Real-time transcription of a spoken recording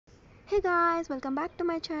Hey guys, welcome back to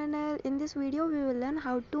my channel. In this video we will learn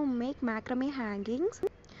how to make macrame hangings.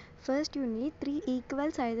 First you need 3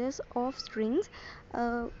 equal sizes of strings.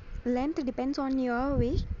 Length depends on your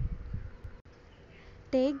wish.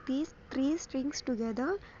 Take these 3 strings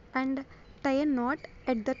together and tie a knot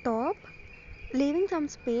at the top, leaving some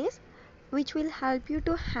space which will help you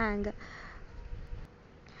to hang.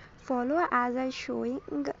 Follow as I showing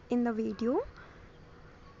in the video.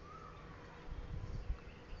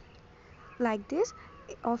 Like this.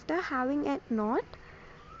 After having a knot,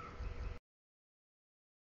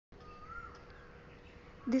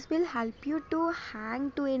 this will help you to hang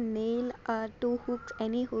to a nail or to hooks,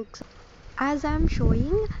 any hooks. As I'm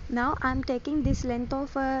showing now, I'm taking this length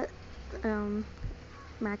of a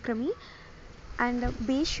macrame, and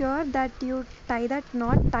be sure that you tie that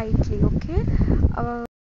knot tightly. Okay.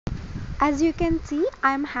 As you can see,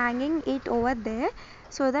 I'm hanging it over there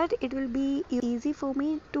so that it will be easy for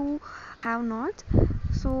me to have knots.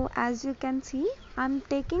 So as you can see, I'm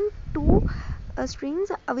taking two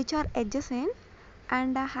strings which are adjacent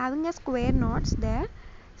and having a square knots there.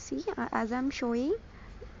 See, as I'm showing,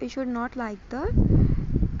 you should not like that.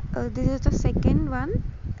 This is the second one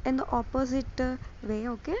in the opposite way.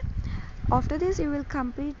 Okay, after this you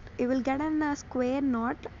will get a square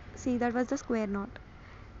knot. See, that was the square knot.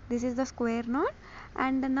 This is the square knot,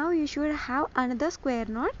 and now you should have another square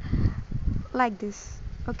knot like this.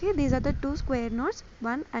 Okay, these are the two square knots,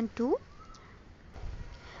 1 and 2,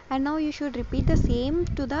 and now you should repeat the same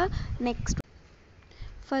to the next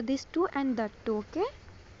for this 2 and that 2. Okay,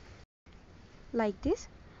 like this.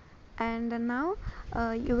 And now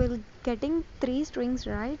you will getting 3 strings,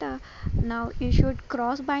 right? Now you should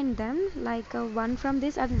cross bind them, like one from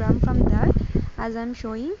this and one from that, as I'm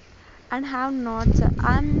showing, and have knots.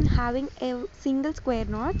 I'm having a single square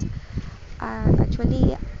knots.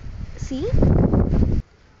 Actually, see,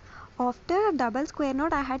 after double square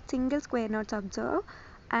knot I had single square knots, observe.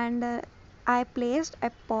 And I placed a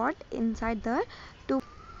pot inside there to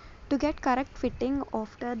get correct fitting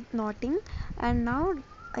after knotting. And now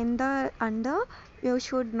in the under, you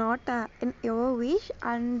should knot in your wish.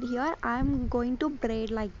 And here I'm going to braid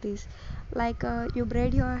like this, like you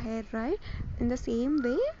braid your hair, right? In the same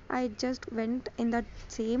way I just went in that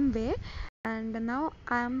same way, and now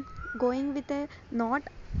I'm going with a knot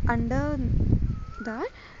under that.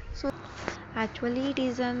 So actually it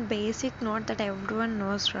is a basic knot that everyone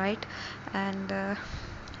knows, right? And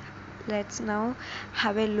let's now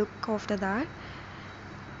have a look after that.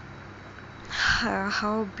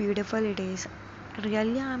 How beautiful it is.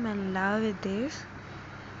 Really, I'm in love with this.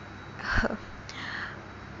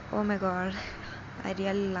 Oh my god, I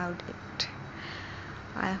really loved it.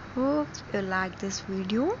 I hope you liked this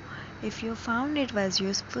video. If you found it was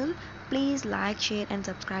useful, please like, share and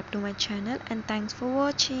subscribe to my channel, and thanks for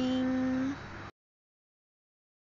watching.